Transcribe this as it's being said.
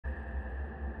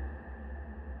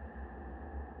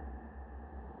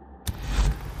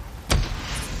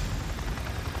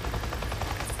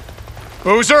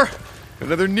Boozer?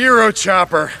 Another Nero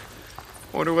chopper.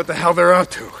 Wonder what the hell they're up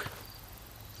to.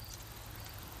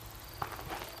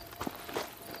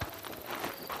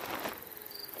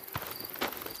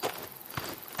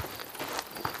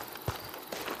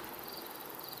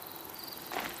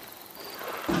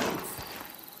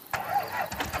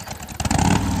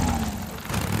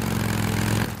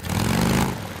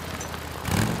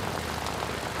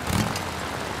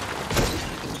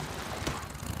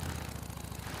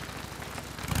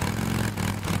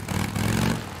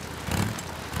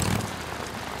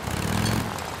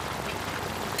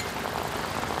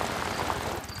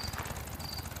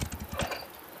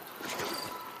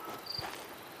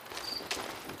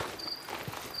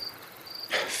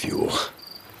 Fuel.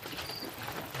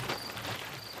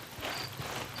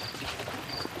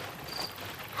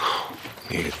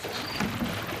 Needed this.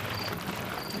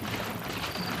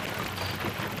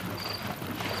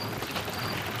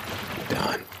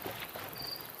 Done.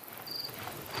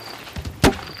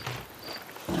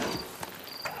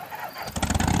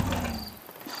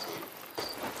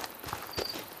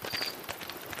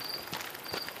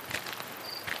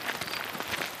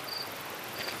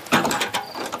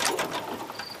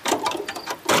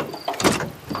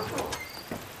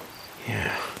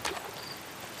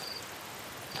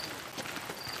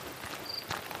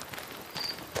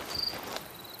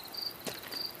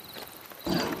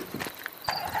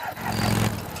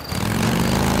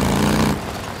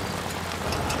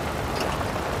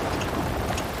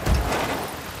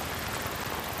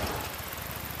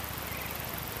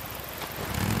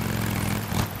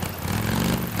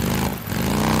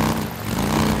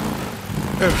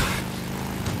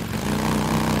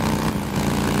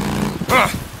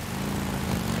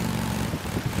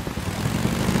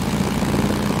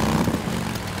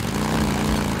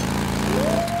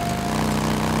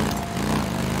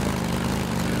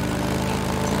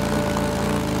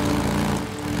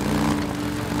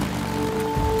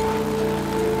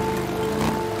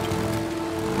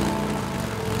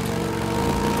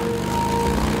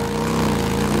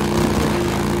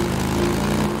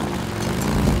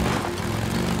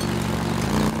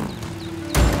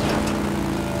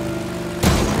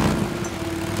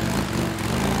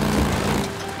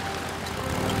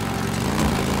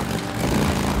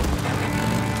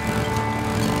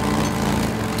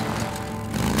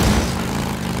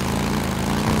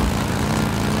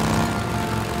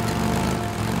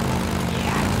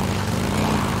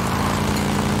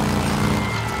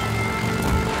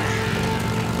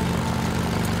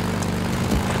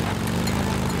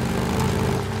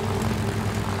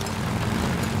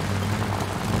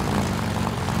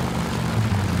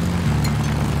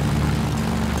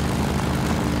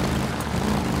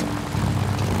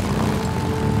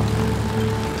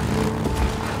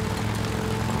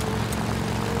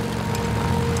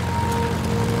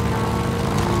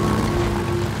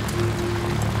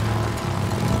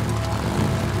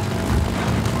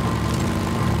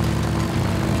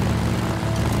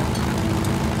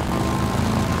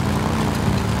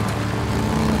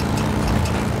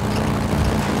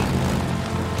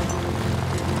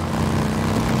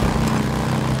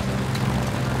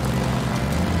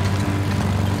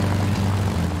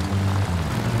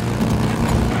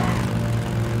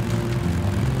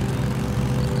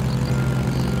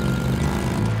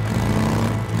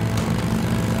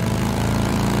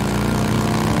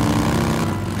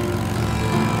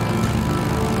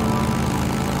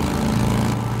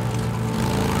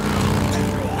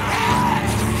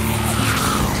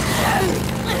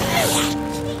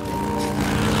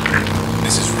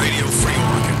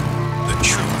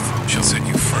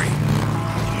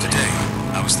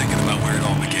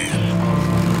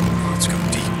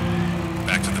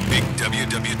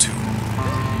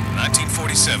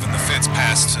 The feds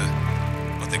passed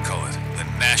what they call it, the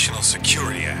National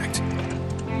Security Act.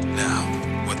 Now,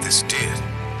 what this did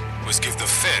was give the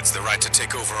feds the right to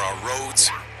take over our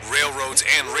roads, railroads,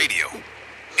 and radio.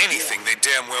 Anything they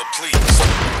damn well please,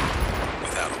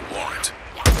 without a warrant.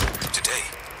 Today,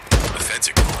 the feds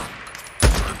are gone,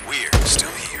 but we're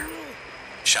still here,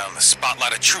 shining the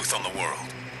spotlight of truth on the world.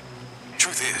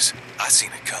 Truth is, I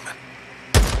seen it coming.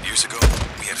 Years ago,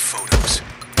 we had photos.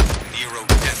 Nero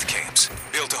death camps,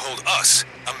 built to hold us,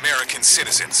 American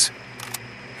citizens.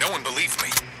 No one believed me.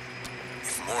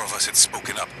 If more of us had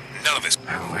spoken up, none of this...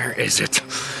 Where is it?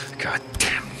 God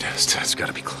damn, it's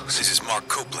gotta be close. This is Mark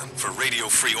Copeland for Radio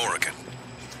Free Oregon.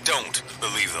 Don't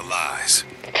believe the lies.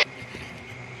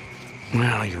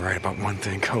 Well, you're right about one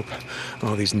thing, Cope.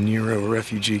 All these Nero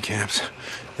refugee camps,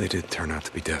 they did turn out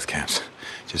to be death camps.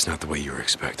 Just not the way you were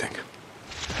expecting.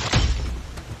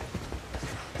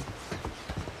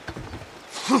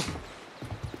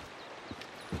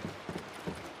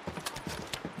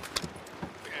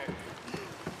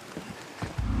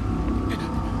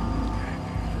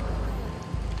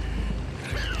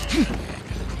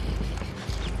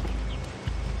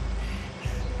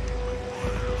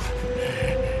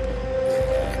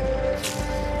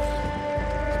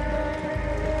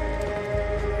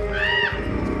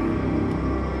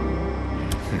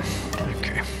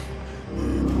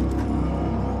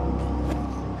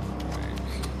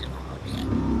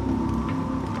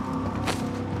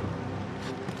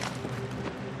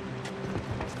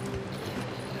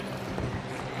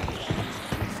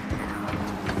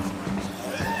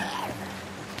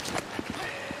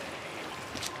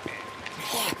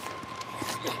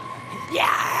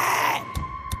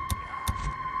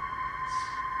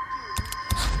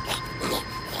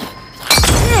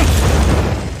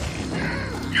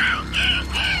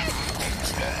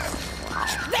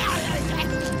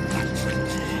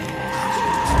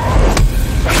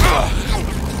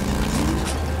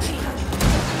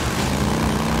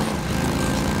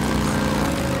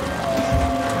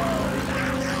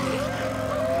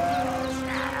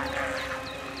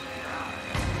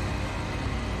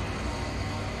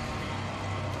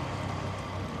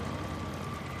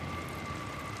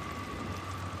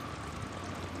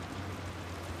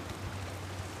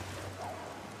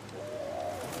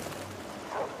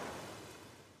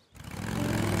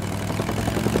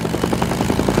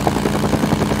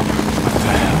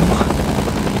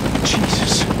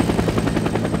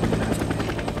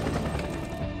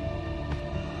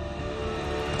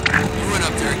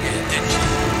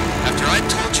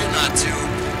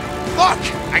 look!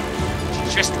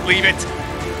 Just leave it.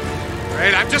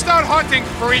 Right? I'm just out hunting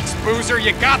freaks, Boozer.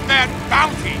 You got that?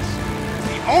 Bounties.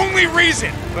 The only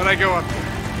reason that I go up here.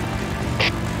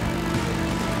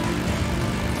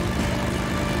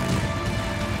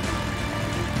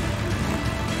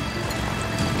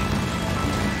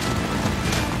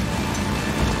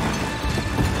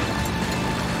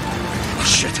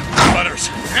 Shit. Butters.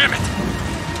 Damn it.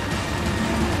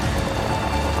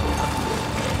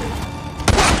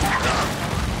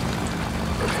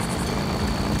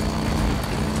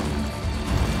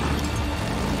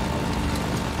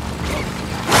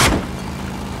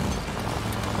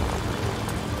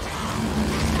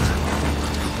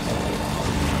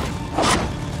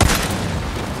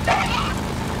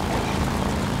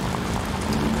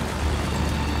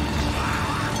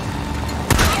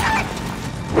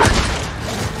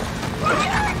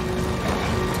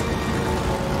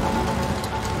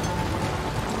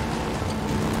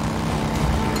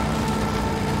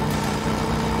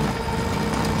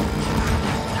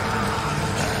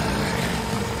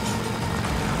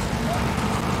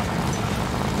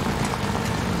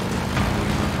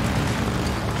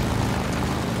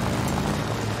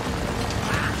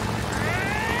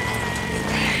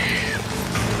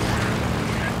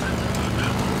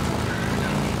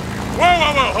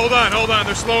 Hold on,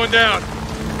 they're slowing down.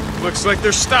 Looks like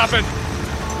they're stopping.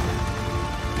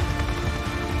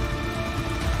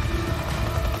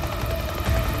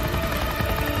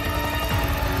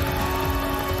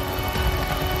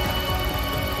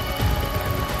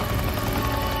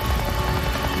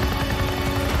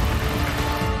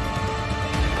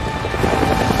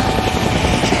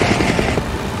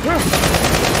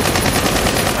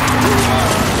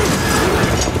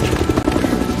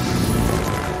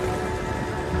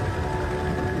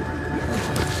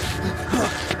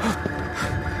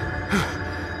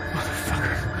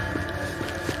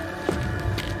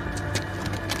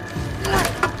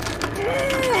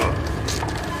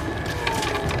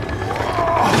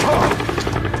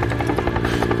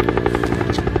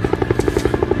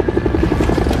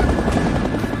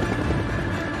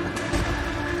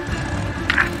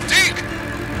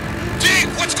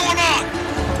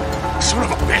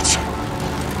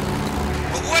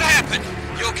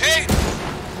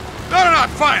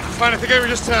 I think they were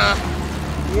just,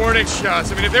 warning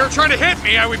shots. I mean, if they were trying to hit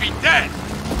me, I would be dead.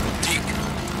 Deke,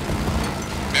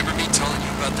 remember me telling you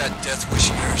about that death wish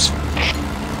of yours?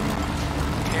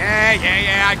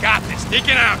 Yeah, I got this.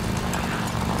 Deacon out.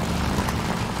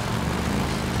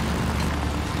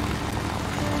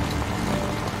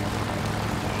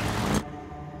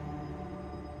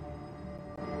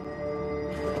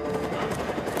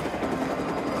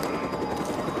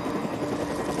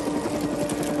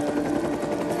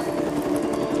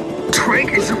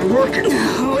 Isn't working.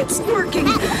 No, it's working.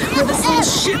 Will this little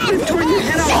shit you've torn your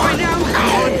head off by now?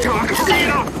 Oh, Doc,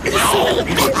 stand up.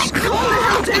 Calm the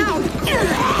hell down.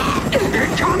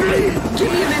 Incoming. Give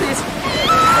me a minute.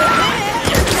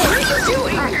 What are you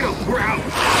doing? I'm gonna ground.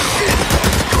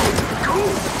 Go.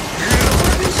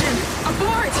 Mission.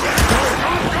 Abort.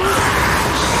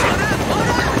 Shut up. Hold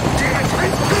on. Damn it.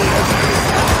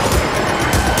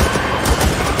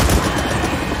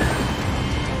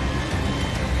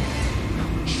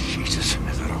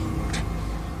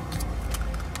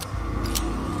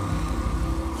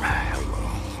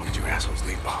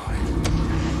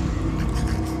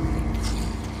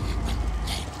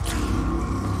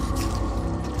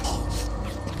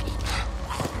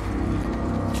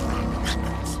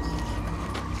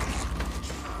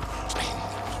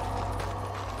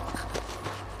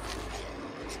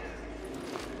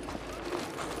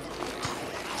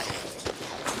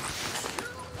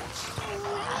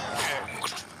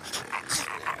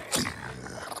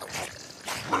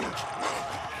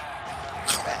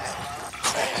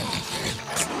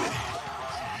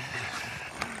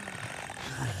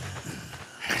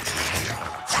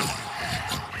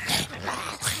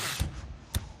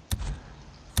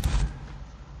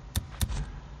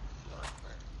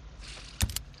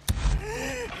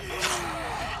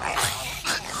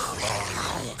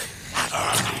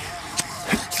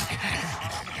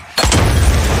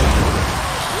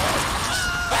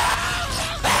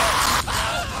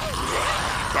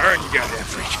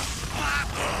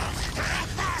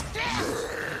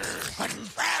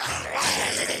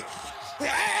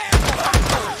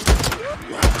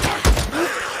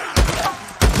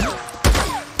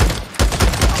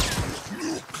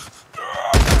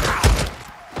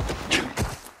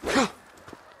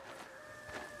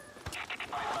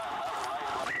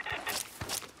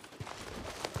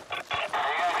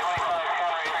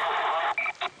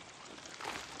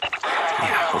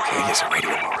 Okay, is the radio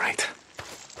all right?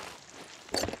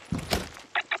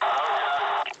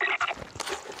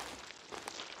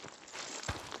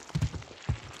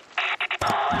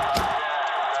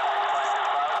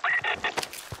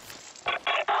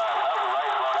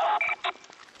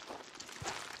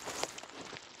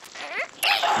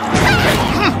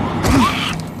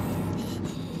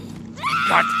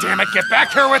 it, get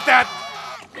back here with that!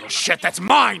 Little shit, that's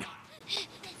mine!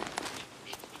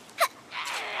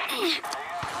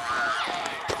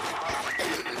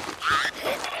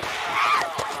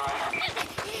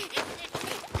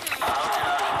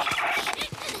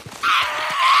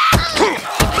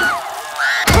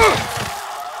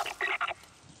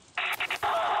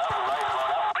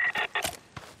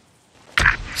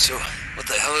 So, what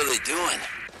the hell are they doing?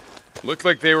 Looked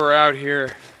like they were out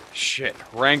here, shit,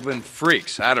 wrangling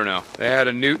freaks, I don't know. They had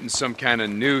a newt and some kind of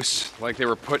noose, like they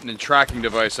were putting a tracking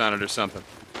device on it or something.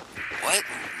 What?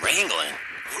 Wrangling?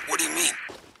 What do you mean?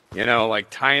 You know,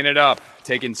 like tying it up,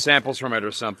 taking samples from it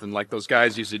or something, like those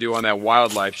guys used to do on that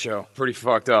wildlife show. Pretty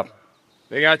fucked up.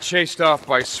 They got chased off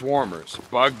by swarmers,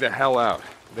 bugged the hell out.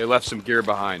 They left some gear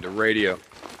behind, a radio.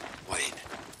 Wait,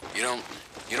 you don't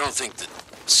think that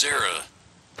Sarah...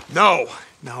 No,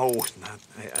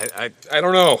 I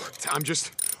don't know. I'm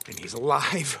just, and he's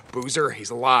alive, Boozer, he's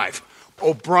alive.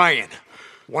 O'Brien,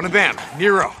 one of them,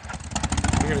 Nero.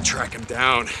 I'm gonna track him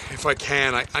down, if I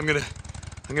can. I'm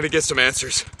gonna get some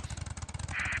answers.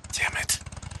 Damn it.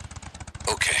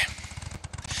 Okay.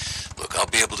 Look, I'll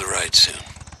be able to ride soon.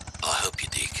 I'll help you,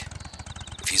 Deke.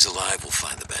 If he's alive, we'll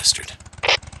find the bastard.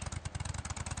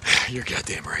 You're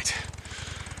goddamn right.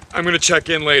 I'm gonna check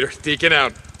in later. Deacon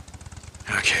out.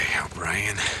 Okay,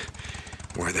 O'Brien,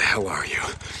 where the hell are you?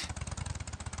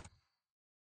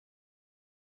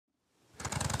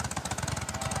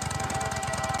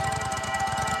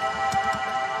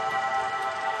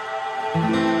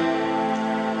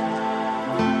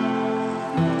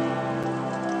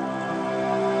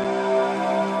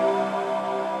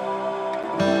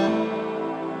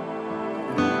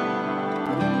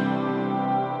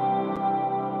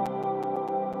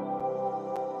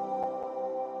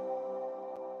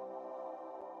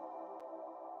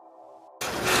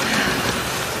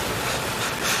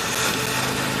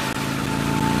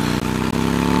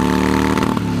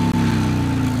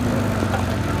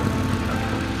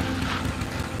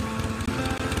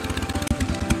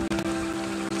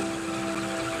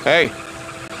 Hey.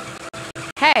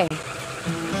 Hey.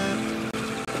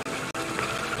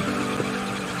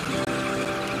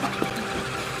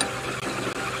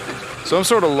 So I'm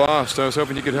sort of lost. I was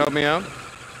hoping you could help me out.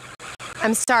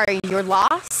 I'm sorry, you're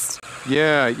lost?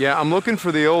 Yeah, I'm looking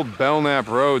for the old Belknap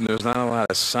Road, and there's not a lot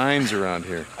of signs around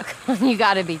here. You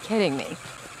gotta be kidding me.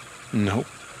 Nope.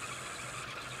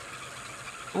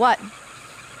 What?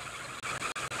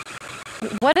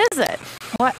 What is it?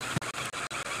 What?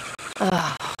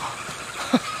 Oh,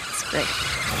 that's great.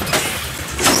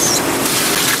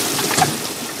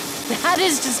 That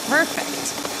is just perfect.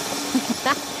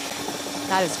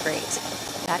 That is great.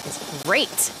 That is great.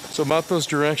 So about those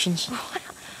directions?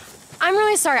 I'm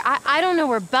really sorry. I don't know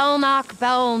where Belknap,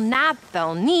 Belknap?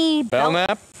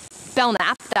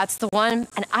 Belknap, that's the one.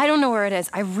 And I don't know where it is.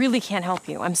 I really can't help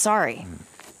you. I'm sorry.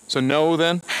 So no,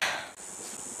 then?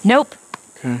 Nope.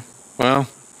 Okay. Well,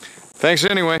 thanks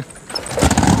anyway.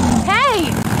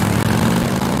 Hey!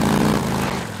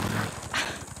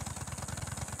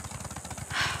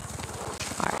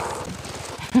 All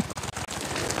right.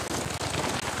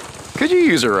 Could you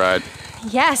use a ride?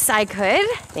 Yes, I could.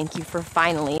 Thank you for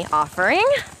finally offering.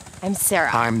 I'm Sarah.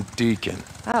 I'm Deacon.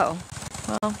 Oh,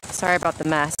 well, sorry about the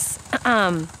mess.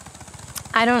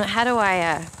 I don't, how do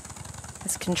I,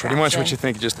 this contraption. Pretty much what you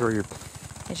think, just throw your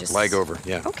leg over,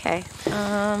 yeah. Okay,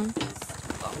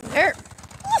 there.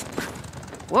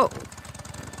 Whoa.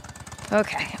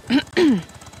 Okay.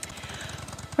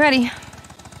 Ready.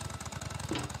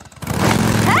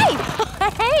 Hey!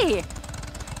 Hey!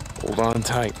 Hold on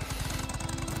tight.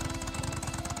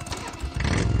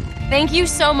 Thank you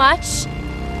so much.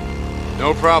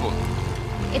 No problem.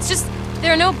 It's just,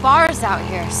 there are no bars out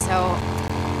here, so...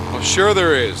 Well, sure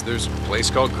there is. There's a place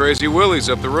called Crazy Willie's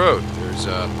up the road. There's,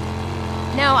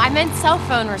 No, I meant cell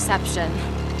phone reception.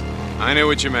 I knew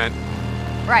what you meant.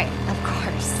 Right, of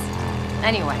course.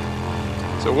 Anyway.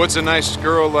 So what's a nice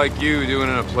girl like you doing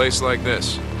in a place like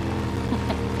this?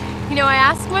 You know, I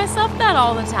ask myself that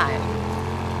all the time.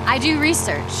 I do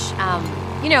research.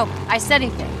 You know, I study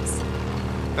things.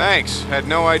 Thanks. Had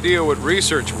no idea what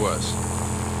research was.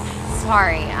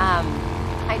 Sorry,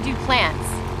 I do plants.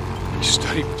 You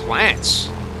study plants?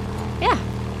 Yeah.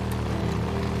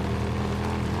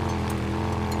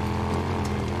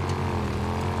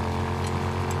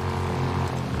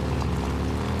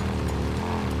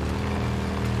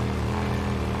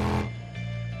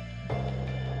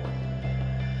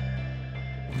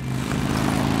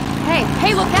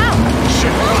 Hey, look out!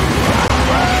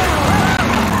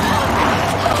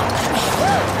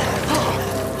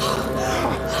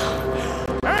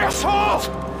 Assholes!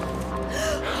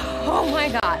 Oh my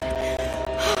God.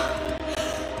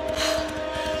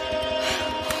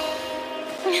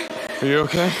 Are you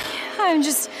okay? I'm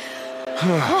just...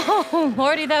 Oh,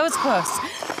 Lordy, that was close.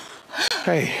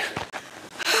 Hey.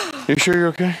 You sure you're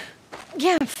okay?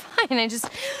 Yeah, I'm fine. I just...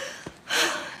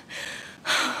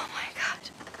 Oh, my God.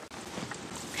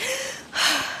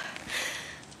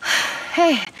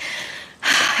 Hey.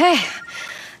 Hey.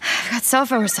 I've got cell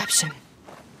phone reception.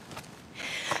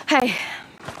 Hey.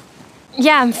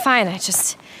 Yeah, I'm fine. I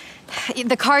just...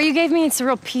 The car you gave me, it's a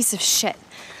real piece of shit.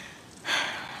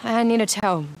 I need a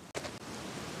tow.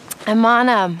 I'm on,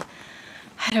 I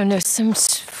don't know,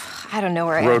 I don't know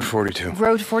where I am. Road 42.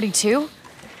 Road 42?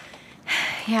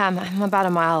 Yeah, I'm about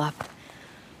a mile up.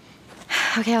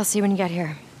 Okay, I'll see you when you get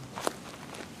here.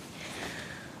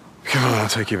 Come on, I'll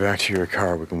take you back to your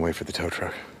car. We can wait for the tow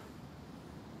truck.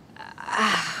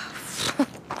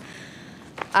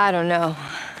 I don't know.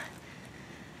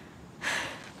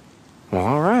 Well,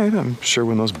 all right. I'm sure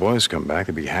when those boys come back,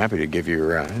 they'd be happy to give you a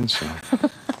ride, so...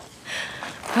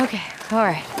 Okay, all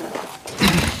right.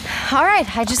 All right,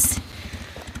 just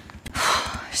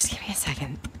give me a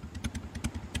second.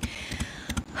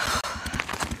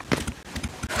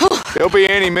 They'll be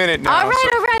any minute now. All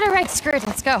right, screw it,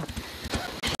 let's go.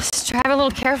 Just drive a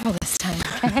little careful this time,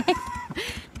 okay?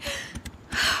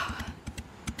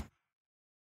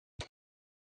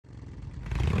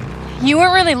 You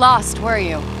weren't really lost, were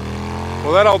you?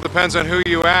 Well, that all depends on who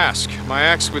you ask. My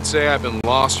ex would say I've been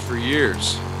lost for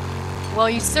years. Well,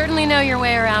 you certainly know your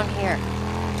way around here.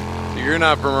 So you're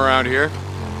not from around here?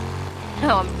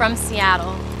 No, I'm from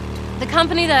Seattle. The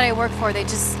company that I work for,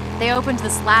 they opened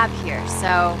this lab here,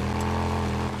 so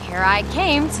here I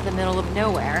came to the middle of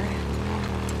nowhere.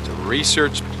 To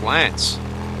research plants.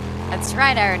 That's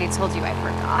right, I already told you I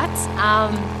forgot.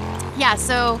 Yeah,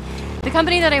 so the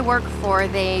company that I work for,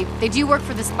 they do work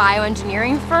for this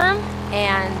bioengineering firm,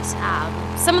 and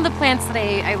some of the plants that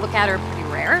I look at are pretty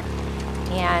rare,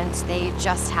 and they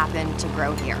just happen to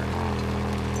grow here.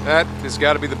 That has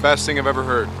got to be the best thing I've ever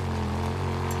heard.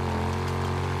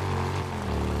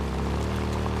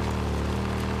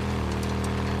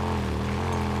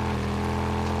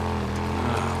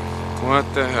 What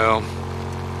the hell?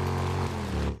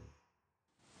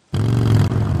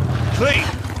 Clean!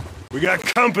 We got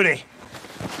company!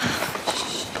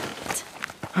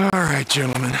 All right,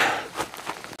 gentlemen.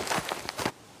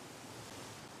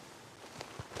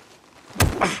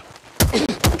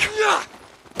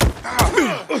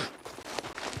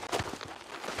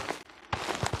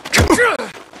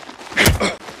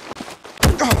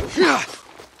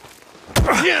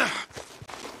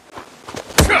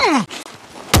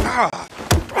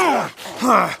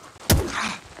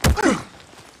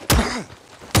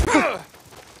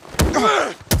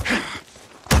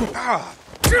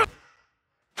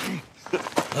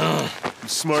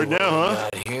 Smart now, huh?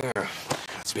 Out here.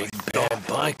 Big bad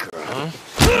biker, huh?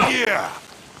 Yeah!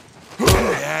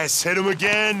 Yes, hit him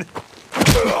again!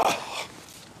 How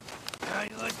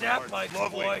you like that, biker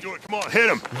Lovely, boy? do it, come on, hit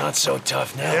him! Not so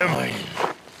tough now, Him.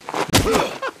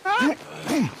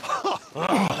 You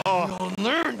don't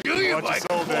learn, do you, Watch us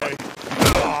biker all boy? day.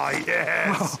 Oh,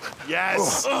 yes!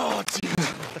 Yes! Oh, teach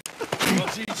him. I'll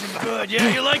teach him good. Yeah,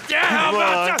 you like that? How Come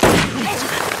about on. that?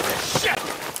 Shit!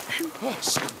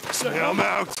 Say I'm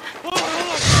out!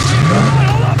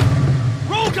 Hold up!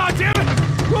 Roll,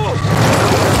 goddammit! Roll!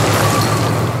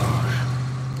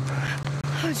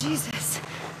 Oh, Jesus.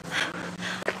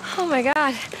 Oh, my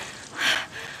God.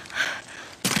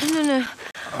 No.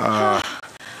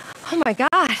 Oh, my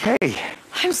God. Hey.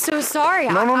 I'm so sorry.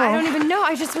 No. I don't even know.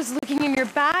 I just was looking in your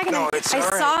bag and I it's all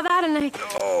right. saw that and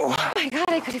oh my God,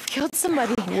 I could have killed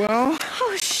somebody. Well,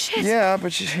 Oh, shit. yeah,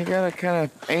 but you gotta kind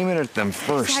of aim it at them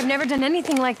first. I've never done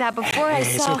anything like that before. Hey,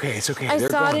 it's okay. I They're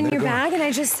saw it gone, in they're your gone. bag and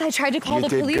I tried to call You the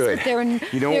did police, good. but there were You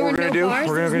know there what were we're no gonna do? bars,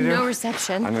 We're there was gonna do? no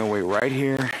reception. I'm gonna wait right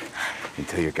here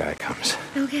until your guy comes.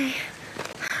 Okay.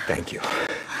 Thank you.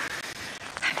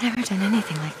 I've never done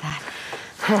anything like that.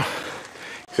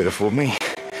 Could have fooled me.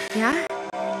 Yeah?